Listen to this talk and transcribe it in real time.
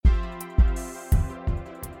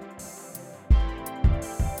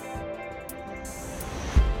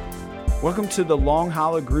Welcome to the Long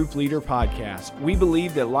Hollow Group Leader Podcast. We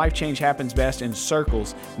believe that life change happens best in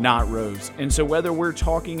circles, not rows. And so whether we're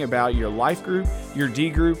talking about your life group, your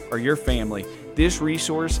D group, or your family, this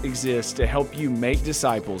resource exists to help you make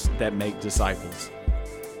disciples that make disciples.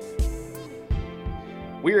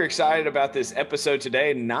 We are excited about this episode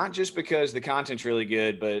today, not just because the content's really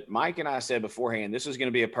good, but Mike and I said beforehand, this was going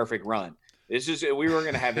to be a perfect run. We weren't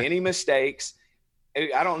going to have any mistakes.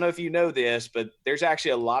 I don't know if you know this, but there's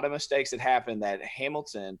actually a lot of mistakes that happen that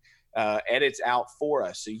Hamilton edits out for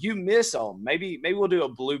us. So you miss them. Maybe we'll do a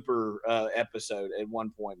blooper episode at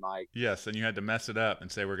one point, Mike. Yes, and you had to mess it up and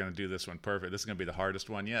say we're going to do this one perfect. This is going to be the hardest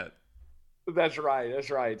one yet. That's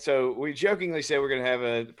right. So we jokingly say we're going to have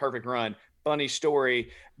a perfect run. Funny story,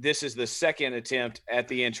 this is the second attempt at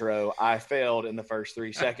the intro. I failed in the first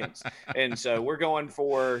 3 seconds. And so we're going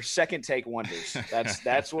for second take wonders.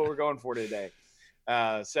 That's what we're going for today.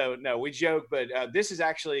 So no, we joke, but this is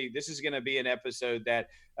going to be an episode that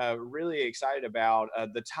really excited about.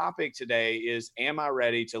 The topic today is, am I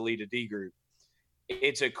ready to lead a D group?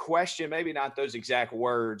 It's a question, maybe not those exact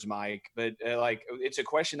words, Mike, but it's a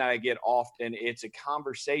question that I get often. It's a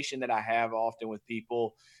conversation that I have often with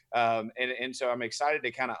people. And so I'm excited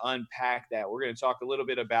to kind of unpack that. We're going to talk a little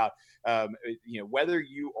bit about, whether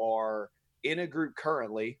you are in a group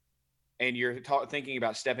currently, and you're thinking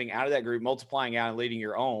about stepping out of that group, multiplying out and leading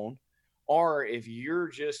your own, or if you're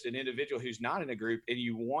just an individual who's not in a group and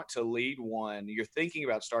you want to lead one, you're thinking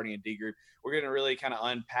about starting a D group, we're going to really kind of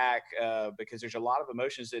unpack because there's a lot of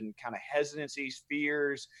emotions and kind of hesitancies,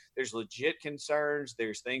 fears. There's legit concerns.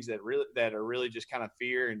 There's things that are really just kind of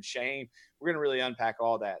fear and shame. We're going to really unpack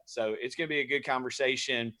all that. So it's going to be a good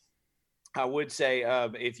conversation. I would say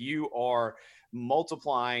if you are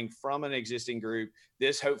multiplying from an existing group,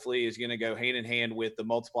 this hopefully is going to go hand in hand with the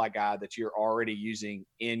multiply guide that you're already using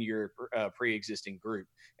in your pre-existing group.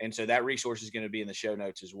 And so that resource is going to be in the show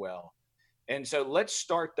notes as well. And so let's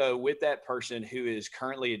start though with that person who is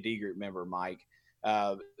currently a D group member, Mike.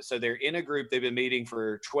 So they're in a group, they've been meeting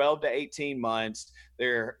for 12 to 18 months.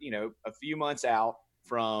 They're, a few months out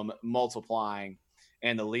from multiplying,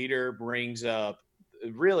 and the leader brings up,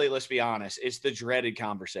 really, let's be honest, it's the dreaded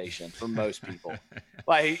conversation for most people.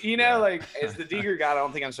 As the D group guy, I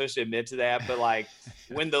don't think I'm supposed to admit to that, but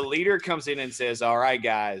when the leader comes in and says, all right,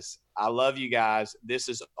 guys, I love you guys. This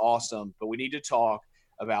is awesome, but we need to talk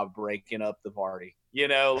about breaking up the party.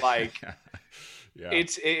 Yeah.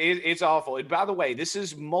 It's awful. And by the way, this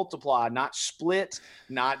is multiply, not split,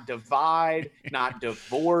 not divide, not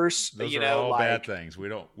divorce. Those are all bad things.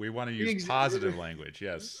 We want to use positive language.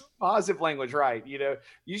 Yes. Positive language, right?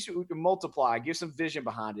 You should multiply, give some vision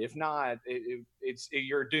behind it. If not,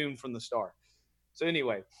 you're doomed from the start. So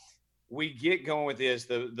anyway, we get going with this.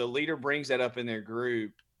 The leader brings that up in their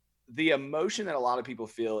group. The emotion that a lot of people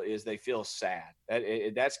feel is they feel sad.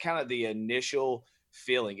 That's kind of the initial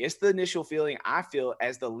feeling. It's the initial feeling I feel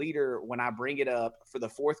as the leader when I bring it up for the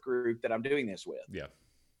fourth group that I'm doing this with. Yeah.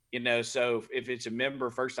 So if it's a member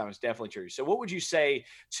first time, it's definitely true. So what would you say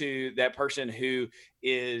to that person who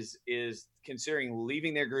is considering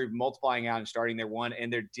leaving their group, multiplying out and starting their one,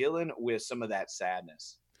 and they're dealing with some of that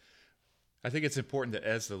sadness? I think it's important that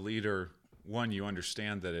as the leader, one, you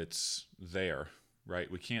understand that it's there, right?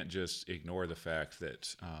 We can't just ignore the fact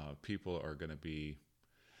that people are going to be,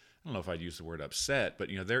 I don't know if I'd use the word upset, but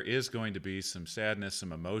there is going to be some sadness,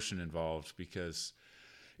 some emotion involved, because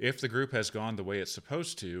if the group has gone the way it's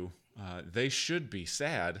supposed to, they should be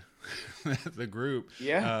sad that the group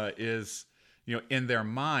is, in their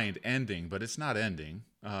mind ending, but it's not ending.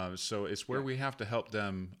 So it's where we have to help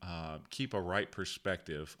them keep a right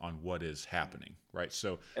perspective on what is happening, right?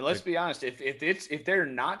 So, and let's be honest, if they're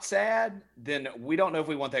not sad, then we don't know if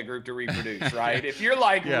we want that group to reproduce, right? If you're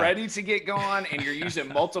ready to get going and you're using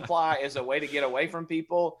multiply as a way to get away from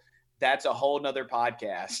people, that's a whole nother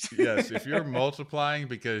podcast. Yes, if you're multiplying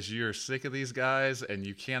because you're sick of these guys and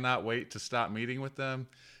you cannot wait to stop meeting with them,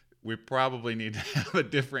 we probably need to have a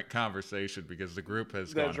different conversation because the group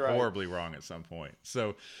has gone horribly wrong at some point.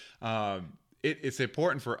 So it's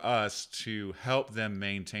important for us to help them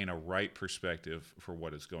maintain a right perspective for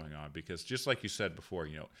what is going on, because just like you said before,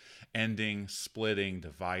 ending, splitting,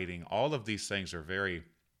 dividing, all of these things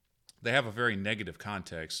they have a very negative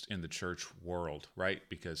context in the church world, right?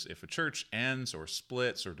 Because if a church ends or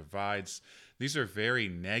splits or divides, these are very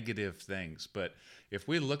negative things. But if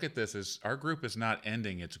we look at this as our group is not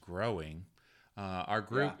ending, it's growing. Our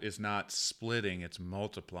group is not splitting, it's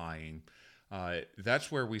multiplying.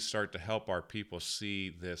 That's where we start to help our people see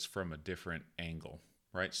this from a different angle,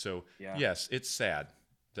 right? So yes, it's sad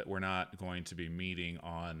that we're not going to be meeting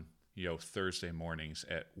on Thursday mornings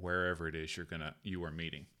at wherever it is you are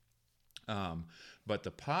meeting. But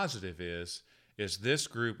the positive is this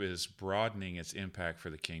group is broadening its impact for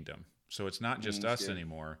the kingdom. So it's not just us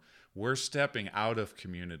anymore. We're stepping out of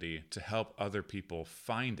community to help other people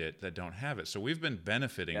find it that don't have it. So we've been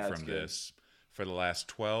benefiting from this for the last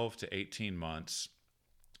 12 to 18 months.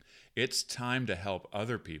 It's time to help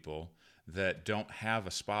other people that don't have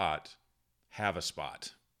a spot have a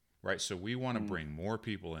spot, right? So we want to bring more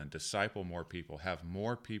people in, disciple more people, have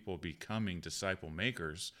more people becoming disciple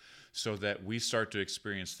makers so that we start to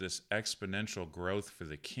experience this exponential growth for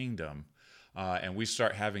the kingdom. And we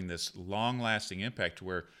start having this long-lasting impact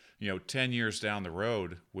where, 10 years down the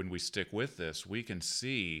road, when we stick with this, we can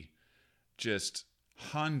see just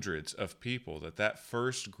hundreds of people that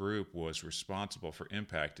first group was responsible for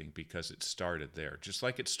impacting because it started there. Just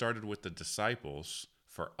like it started with the disciples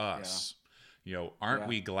for us. Aren't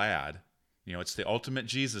we glad? It's the ultimate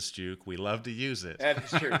Jesus juke. We love to use it. That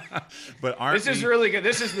is true. But this is really good.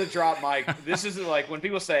 This is the drop mic. This is like when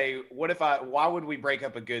people say, why would we break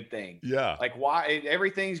up a good thing? Yeah. Like why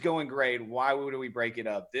everything's going great. Why would we break it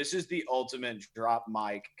up? This is the ultimate drop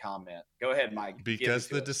mic comment. Go ahead, Mike. Because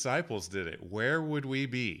the disciples did it. Where would we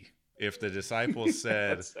be if the disciples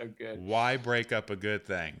said, so good. Why break up a good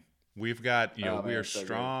thing? We've got, we are so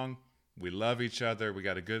strong. Good. We love each other. We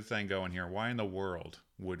got a good thing going here. Why in the world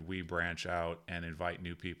would we branch out and invite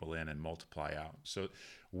new people in and multiply out? So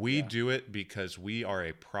we do it because we are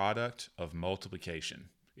a product of multiplication.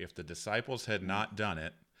 If the disciples had not done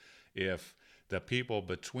it, if the people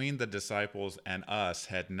between the disciples and us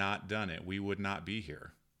had not done it, we would not be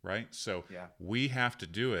here, right? So we have to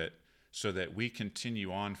do it so that we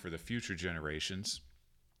continue on for the future generations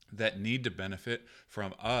that need to benefit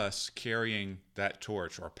from us carrying that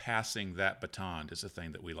torch or passing that baton is a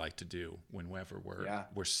thing that we like to do whenever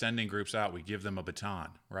we're sending groups out. We give them a baton,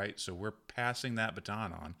 right? So we're passing that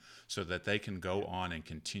baton on so that they can go on and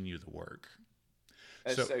continue the work.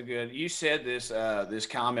 That's so good. You said this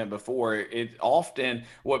comment before. It often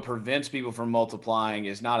what prevents people from multiplying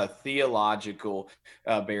is not a theological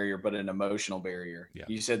barrier, but an emotional barrier. Yeah.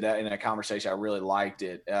 You said that in a conversation. I really liked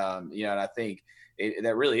it. And I think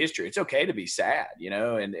that really is true. It's okay to be sad,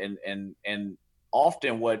 and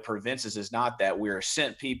often what prevents us is not that we're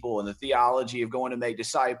sent people and the theology of going to make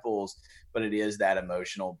disciples, but it is that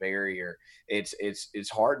emotional barrier. It's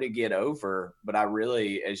hard to get over, but I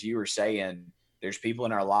really, as you were saying, there's people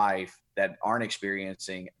in our life that aren't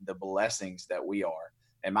experiencing the blessings that we are.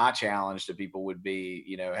 And my challenge to people would be,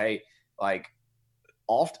 hey, I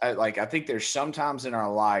think there's sometimes in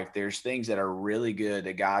our life, there's things that are really good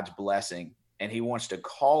that God's blessing, and he wants to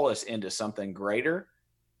call us into something greater.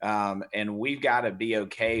 And we've got to be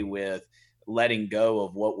okay with letting go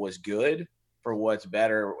of what was good for what's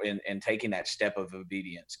better and taking that step of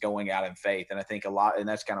obedience, going out in faith. And I think a lot, and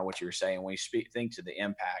that's kind of what you were saying, when you think to the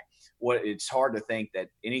impact, it's hard to think that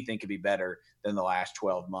anything could be better than the last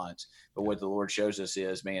 12 months. But what the Lord shows us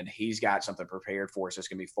is, man, he's got something prepared for us that's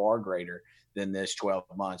going to be far greater than this 12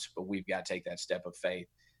 months, but we've got to take that step of faith.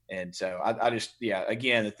 And so I just,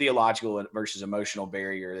 again, the theological versus emotional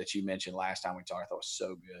barrier that you mentioned last time we talked, I thought was so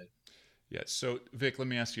good. Yeah. So Vic, let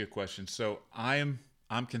me ask you a question. So I'm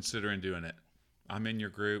considering doing it. I'm in your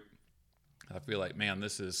group. I feel like, man,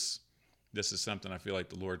 this is something I feel like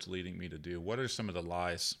the Lord's leading me to do. What are some of the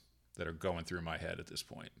lies that are going through my head at this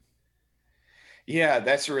point? Yeah,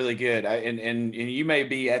 that's really good. And you may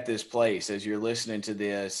be at this place as you're listening to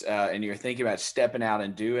this and you're thinking about stepping out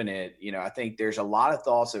and doing it. I think there's a lot of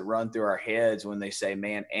thoughts that run through our heads when they say,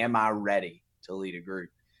 man, am I ready to lead a group?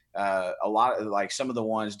 A lot of like some of the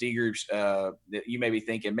ones, D groups, that you may be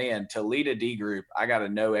thinking, man, to lead a D group, I got to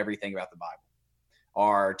know everything about the Bible.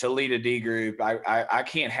 Or to lead a D group, I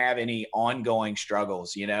can't have any ongoing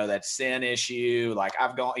struggles, that sin issue. Like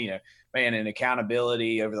I've gone, man, in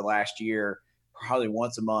accountability over the last year, probably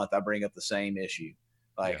once a month, I bring up the same issue.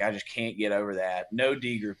 I just can't get over that. No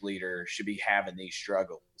D group leader should be having these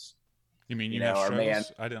struggles. You mean you have struggles? Man,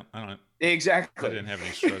 I don't. Exactly. I didn't have any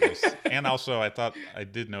struggles. And also, I thought I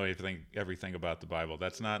did know everything about the Bible.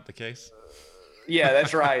 That's not the case? Yeah,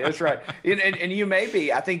 that's right. That's right. And you may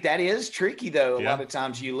be. I think that is tricky, though. A lot of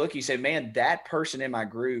times you say, man, that person in my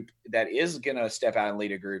group that is going to step out and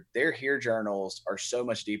lead a group, their HEAR journals are so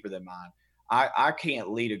much deeper than mine. I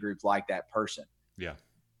can't lead a group like that person. Yeah.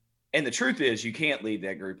 And the truth is you can't lead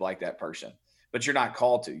that group like that person, but you're not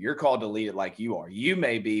called to. You're called to lead it like you are. You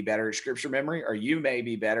may be better at scripture memory, or you may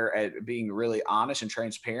be better at being really honest and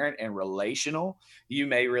transparent and relational. You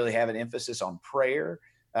may really have an emphasis on prayer.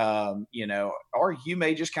 Or you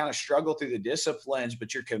may just kind of struggle through the disciplines,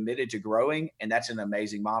 but you're committed to growing. And that's an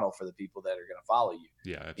amazing model for the people that are going to follow you.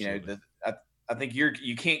 Yeah, absolutely. I I think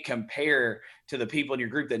you can't compare to the people in your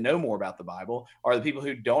group that know more about the Bible or the people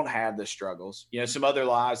who don't have the struggles. Some other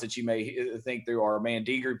lies that you may think through are, man,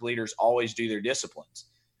 D group leaders always do their disciplines.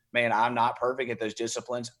 Man, I'm not perfect at those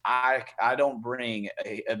disciplines. I don't bring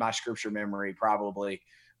my scripture memory probably,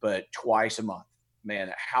 but twice a month.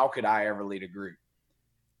 Man, how could I ever lead a group?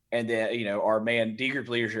 And then, our man, D group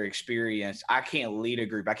leaders are experienced. I can't lead a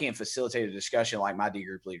group. I can't facilitate a discussion like my D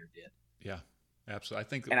group leader did. Yeah, absolutely.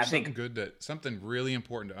 I think something really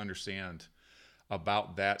important to understand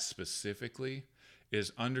about that specifically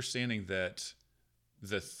is understanding that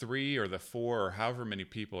the 3 or the 4 or however many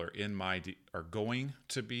people are going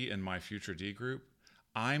to be in my future D group,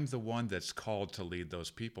 I'm the one that's called to lead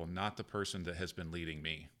those people, not the person that has been leading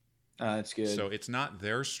me. That's good. So it's not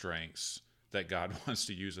their strengths that God wants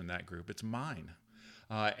to use in that group. It's mine.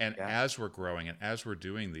 As we're growing and as we're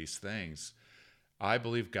doing these things, I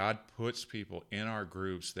believe God puts people in our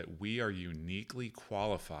groups that we are uniquely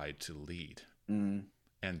qualified to lead. And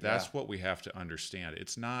that's what we have to understand.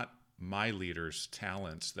 It's not my leader's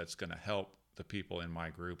talents that's going to help the people in my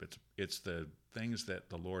group. It's the things that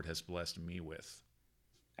the Lord has blessed me with.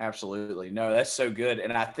 Absolutely. No, that's so good.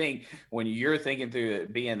 And I think when you're thinking through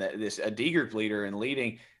being a D group leader and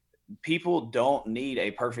leading, people don't need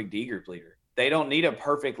a perfect D group leader. They don't need a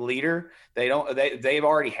perfect leader. They've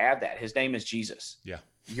already had that. His name is Jesus. Yeah.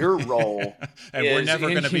 Your role and we're never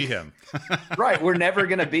going to be him. Right. We're never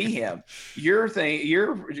going to be him. Your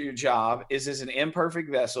job is as an imperfect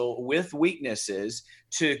vessel with weaknesses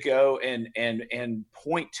to go and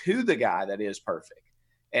point to the guy that is perfect.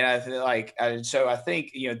 And I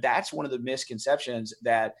think, that's one of the misconceptions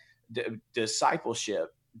that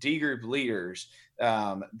discipleship, D group leaders,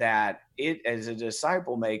 that it as a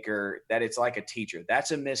disciple maker, that it's like a teacher.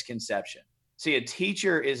 That's a misconception. See, a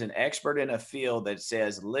teacher is an expert in a field that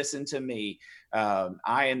says, listen to me.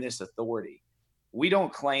 I am this authority. We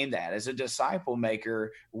don't claim that. As a disciple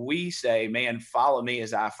maker, we say, man, follow me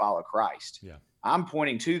as I follow Christ. Yeah. I'm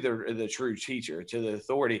pointing to the true teacher, to the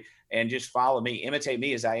authority, and just follow me, imitate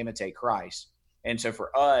me as I imitate Christ. And so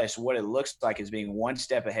for us, what it looks like is being one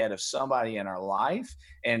step ahead of somebody in our life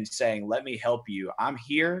and saying, let me help you. I'm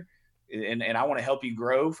here and I want to help you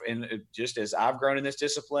grow. And just as I've grown in this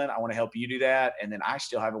discipline, I want to help you do that. And then I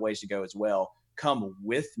still have a ways to go as well. Come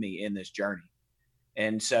with me in this journey.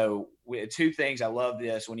 And so 2 things, I love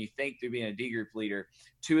this. When you think through being a D group leader,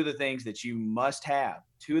 2 of the things that you must have,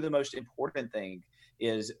 2 of the most important things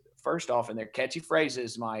is, first off, and they're catchy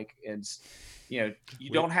phrases, Mike, it's, you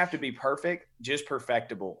don't have to be perfect, just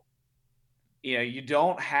perfectible. You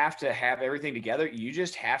don't have to have everything together. You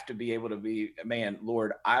just have to be able to be, man,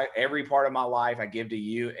 Lord, every part of my life I give to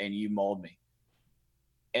you and you mold me.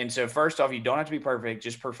 And so first off, you don't have to be perfect,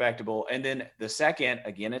 just perfectible. And then the second,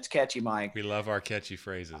 again, it's catchy, Mike. We love our catchy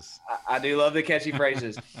phrases. I do love the catchy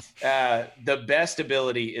phrases. The best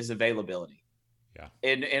ability is availability. Yeah.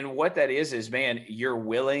 And what that is, man, you're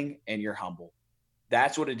willing and you're humble.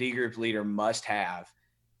 That's what a D group leader must have.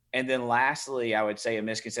 And then lastly, I would say a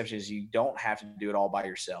misconception is you don't have to do it all by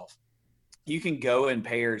yourself. You can go in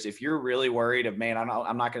pairs. If you're really worried of, man, I'm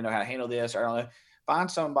not going to know how to handle this, or I don't know, find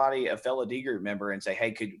somebody, a fellow D group member, and say,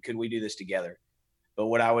 hey, could we do this together? But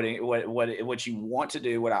what you want to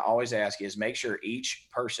do, what I always ask is make sure each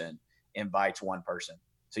person invites one person.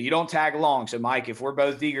 So you don't tag along. So Mike, if we're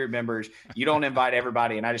both D group members, you don't invite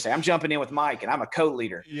everybody. And I just say, I'm jumping in with Mike and I'm a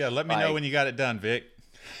co-leader. Yeah. Let me know when you got it done, Vic.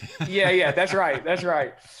 Yeah. That's right. That's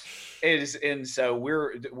right. And so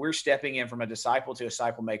we're stepping in from a disciple to a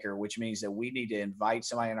disciple maker, which means that we need to invite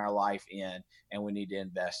somebody in our life in, and we need to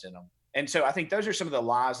invest in them. And so I think those are some of the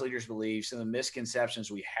lies leaders believe, some of the misconceptions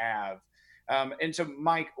we have. And so,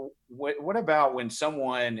 Mike, what about when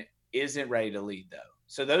someone isn't ready to lead, though?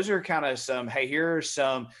 So those are kind of some, hey, here are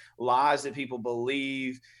some lies that people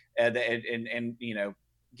believe and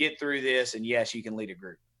get through this. And yes, you can lead a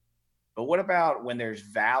group. But what about when there's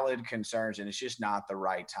valid concerns and it's just not the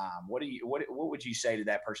right time? What would you say to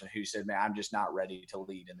that person who said, man, I'm just not ready to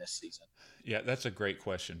lead in this season? Yeah, that's a great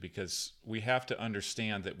question, because we have to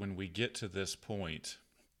understand that when we get to this point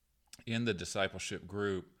in the discipleship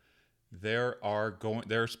group,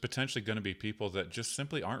 there's potentially going to be people that just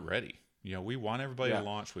simply aren't ready. We want everybody to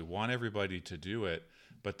launch. We want everybody to do it,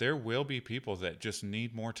 but there will be people that just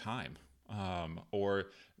need more time, or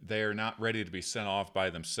they're not ready to be sent off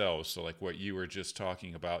by themselves. So like what you were just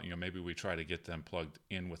talking about, maybe we try to get them plugged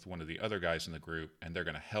in with one of the other guys in the group and they're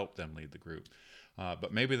going to help them lead the group.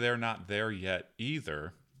 But maybe they're not there yet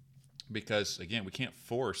either, because again, we can't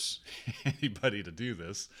force anybody to do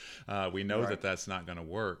this. We know that that's not going to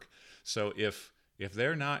work. So if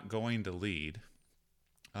they're not going to lead,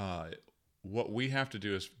 what we have to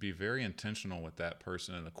do is be very intentional with that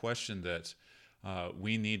person. And the question that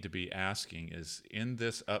we need to be asking is, in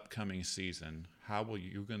this upcoming season, how will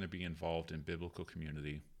you going to be involved in biblical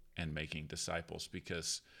community and making disciples?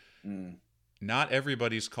 Because not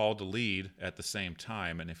everybody's called to lead at the same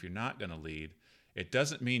time. And if you're not going to lead, it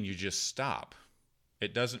doesn't mean you just stop.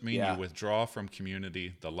 It doesn't mean you withdraw from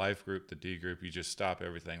community, the life group, the D group. You just stop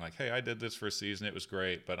everything. Like, hey, I did this for a season. It was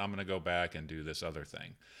great, but I'm going to go back and do this other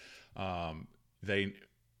thing.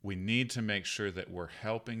 We need to make sure that we're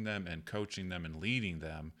helping them and coaching them and leading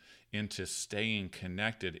them into staying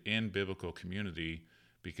connected in biblical community,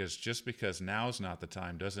 because just because now's not the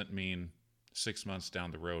time doesn't mean 6 months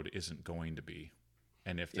down the road isn't going to be.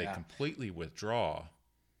 And if they completely withdraw,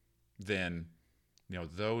 then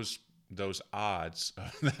those odds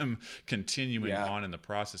of them continuing on in the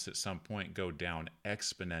process at some point go down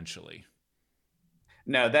exponentially.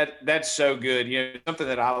 No, that's so good. Something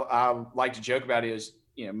that I like to joke about is,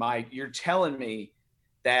 Mike, you're telling me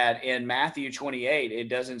that in Matthew 28, it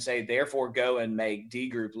doesn't say, therefore go and make D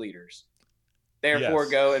group leaders. Therefore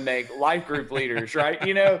go and make life group leaders, right?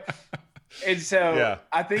 And so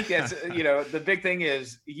I think that's, the big thing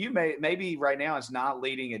is maybe right now it's not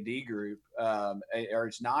leading a D group or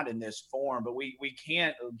it's not in this form, but we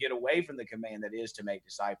can't get away from the command that is to make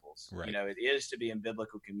disciples. Right. It is to be in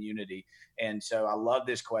biblical community. And so I love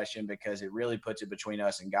this question because it really puts it between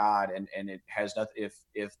us and God. And it has nothing,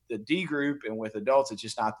 if the D group and with adults, it's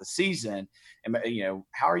just not the season. And,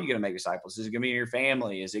 how are you going to make disciples? Is it going to be in your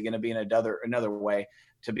family? Is it going to be in another way?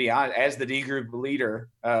 To be honest, as the D group leader,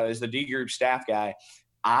 as the D group staff guy,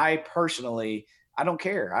 I personally, I don't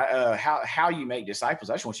care how you make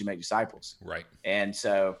disciples. I just want you to make disciples. Right. And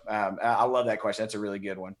so I love that question. That's a really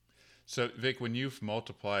good one. So Vic, when you've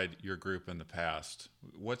multiplied your group in the past,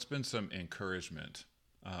 what's been some encouragement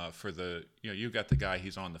for you've got the guy,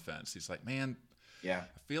 he's on the fence. He's like, man, I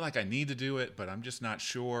feel like I need to do it, but I'm just not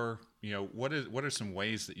sure. What are some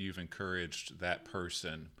ways that you've encouraged that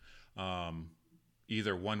person?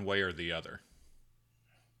 Either one way or the other?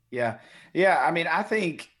 Yeah. I mean, I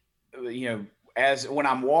think, as when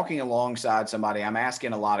I'm walking alongside somebody, I'm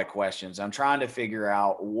asking a lot of questions. I'm trying to figure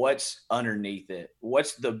out what's underneath it.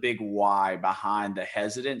 What's the big why behind the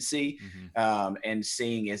hesitancy, and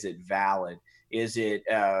seeing, is it valid? Is it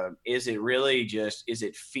really just, is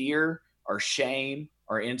it fear or shame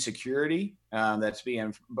or insecurity that's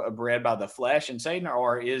being bred by the flesh and Satan?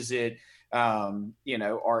 Or is it,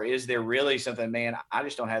 or is there really something, man, I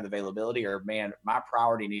just don't have the availability, or man, my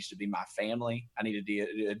priority needs to be my family. I need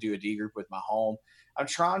to do a D group with my home. I'm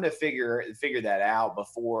trying to figure that out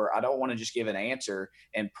before. I don't want to just give an answer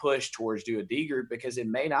and push towards do a D group, because it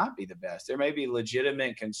may not be the best. There may be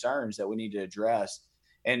legitimate concerns that we need to address.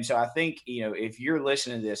 And so I think, if you're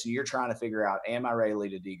listening to this and you're trying to figure out, am I ready to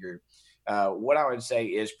lead a D group? What I would say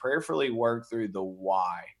is prayerfully work through the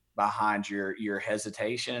why behind your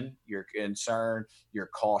hesitation, your concern, your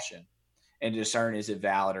caution, and discern, is it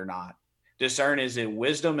valid or not? Discern, is it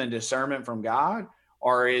wisdom and discernment from God,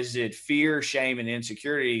 or is it fear, shame, and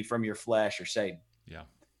insecurity from your flesh or Satan?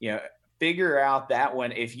 Figure out that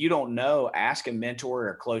one. If you don't know, ask a mentor or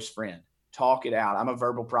a close friend. Talk it out. I'm a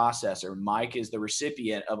verbal processor. Mike is the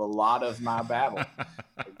recipient of a lot of my babble.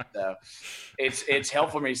 So it's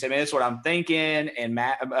helpful for me to say, man, that's what I'm thinking, and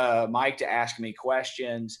Mike to ask me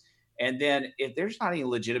questions. And then if there's not any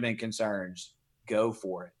legitimate concerns, go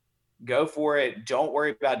for it. Go for it. Don't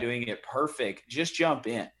worry about doing it perfect. Just jump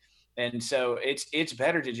in. And so it's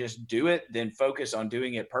better to just do it than focus on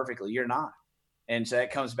doing it perfectly. You're not. And so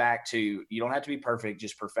that comes back to, you don't have to be perfect,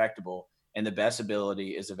 just perfectible. And the best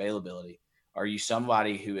ability is availability. Are you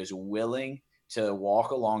somebody who is willing to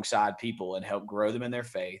walk alongside people and help grow them in their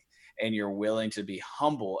faith, and you're willing to be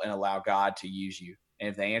humble and allow God to use you? And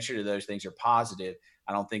if the answer to those things are positive,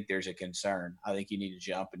 I don't think there's a concern. I think you need to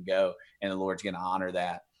jump and go, and the Lord's going to honor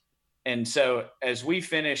that. And so as we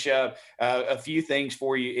finish up, a few things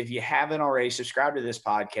for you. If you haven't already, subscribe to this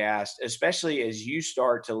podcast, especially as you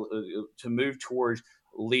start to move towards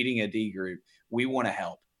leading a D group. We want to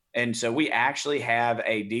help. And so we actually have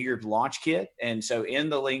a D group launch kit. And so in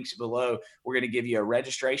the links below, we're going to give you a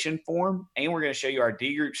registration form, and we're going to show you our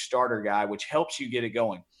D group starter guide, which helps you get it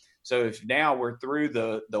going. So if now we're through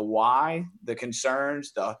the why, the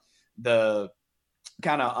concerns, the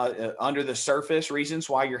kind of under the surface reasons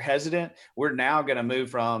why you're hesitant, we're now going to move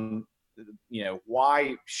from,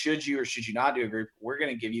 why should you or should you not do a group? We're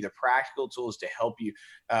going to give you the practical tools to help you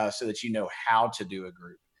so that you know how to do a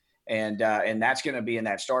group. And that's going to be in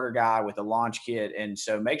that starter guide with the launch kit. And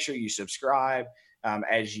so make sure you subscribe.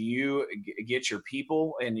 As you get your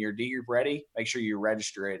people and your D group ready, make sure you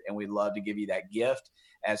register it. And we'd love to give you that gift.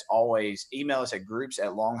 As always, email us at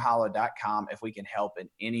groups@longhollow.com if we can help in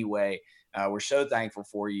any way. We're so thankful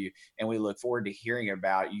for you, and we look forward to hearing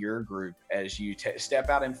about your group as you step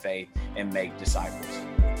out in faith and make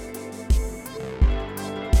disciples.